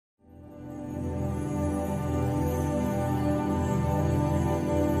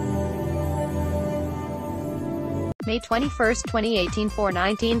May 21, 2018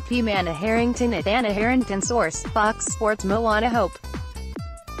 4:19 p.m. Anna Harrington at annaharringtonSource, Fox Sports Moana Hope.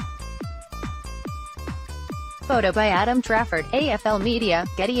 Photo by Adam Trafford, AFL Media,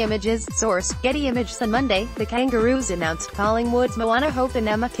 Getty Images, Source, Getty ImagesOn Monday. The Kangaroos announced Collingwood's Moana Hope and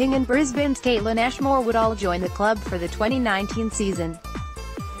Emma Kearney and Brisbane's Kaitlyn Ashmore would all join the club for the 2019 season.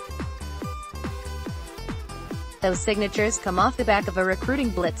 Those signatures come off the back of a recruiting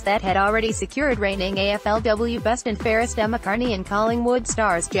blitz that had already secured reigning AFLW best and fairest Emma Kearney and Collingwood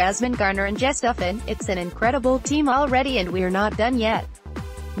stars Jasmine, Garner and Jess. Duffin. It's an incredible team already and we're not done yet,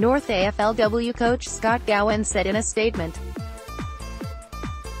 North AFLW coach Scott Gowan said in a statement.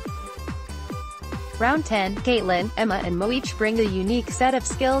 Round 10, Kaitlyn, Emma and Mo each bring a unique set of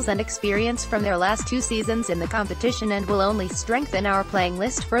skills and experience from their last 2 seasons in the competition and will only strengthen our playing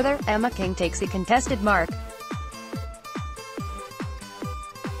list further. Emma King takes a contested mark.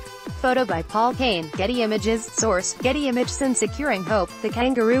 Photo by Paul Kane, Getty Images, Source, Getty ImagesOn. Securing hope. The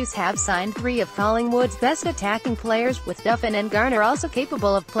Kangaroos have signed 3 of Collingwood's best attacking players, with Duffin and Garner also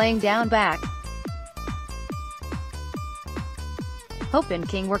capable of playing down back. Hope and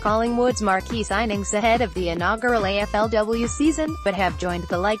King were Collingwood's marquee signings ahead of the inaugural AFLW season, but have joined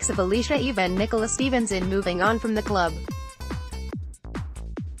the likes of Alicia Eva and Nicola Stevens in moving on from the club.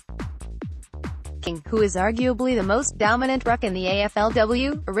 King, who is arguably the most dominant ruck in the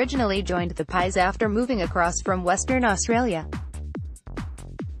AFLW, originally joined the Pies after moving across from Western Australia.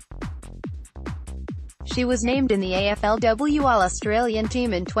 She was named in the AFLW All-Australian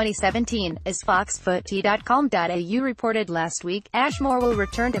team in 2017, as foxfooty.com.au reported last week. Ashmore will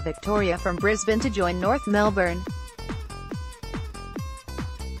return to Victoria from Brisbane to join North Melbourne.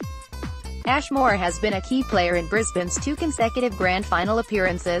 Ashmore has been a key player in Brisbane's 2 consecutive grand final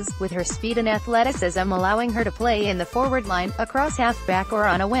appearances, with her speed and athleticism allowing her to play in the forward line, across half-back or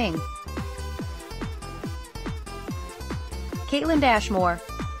on a wing. Kaitlyn Ashmore.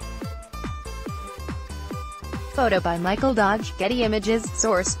 Photo by Michael Dodge, Getty Images,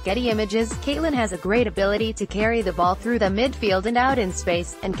 Source, Getty Images. Kaitlyn has a great ability to carry the ball through the midfield and out in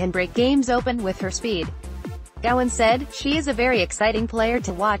space, and can break games open with her speed. Gowan said, "She is a very exciting player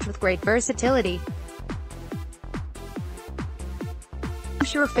to watch with great versatility. I'm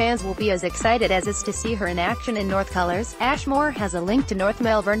sure fans will be as excited as us to see her in action in North colours." Ashmore has a link to North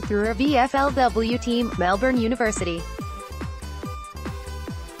Melbourne through her VFLW team, Melbourne University.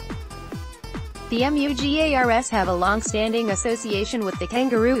 The MUGARS have a long-standing association with the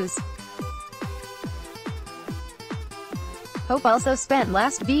Kangaroos. Hope also spent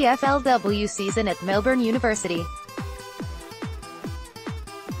last VFLW season at Melbourne University.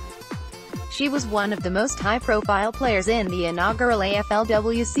 She was one of the most high-profile players in the inaugural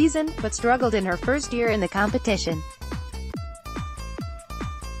AFLW season, but struggled in her first year in the competition.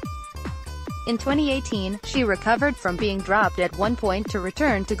 In 2018, she recovered from being dropped at one point to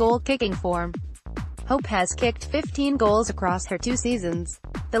return to goal-kicking form. Hope has kicked 15 goals across her 2 seasons.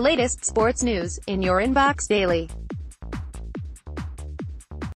 The latest sports news, in your inbox daily.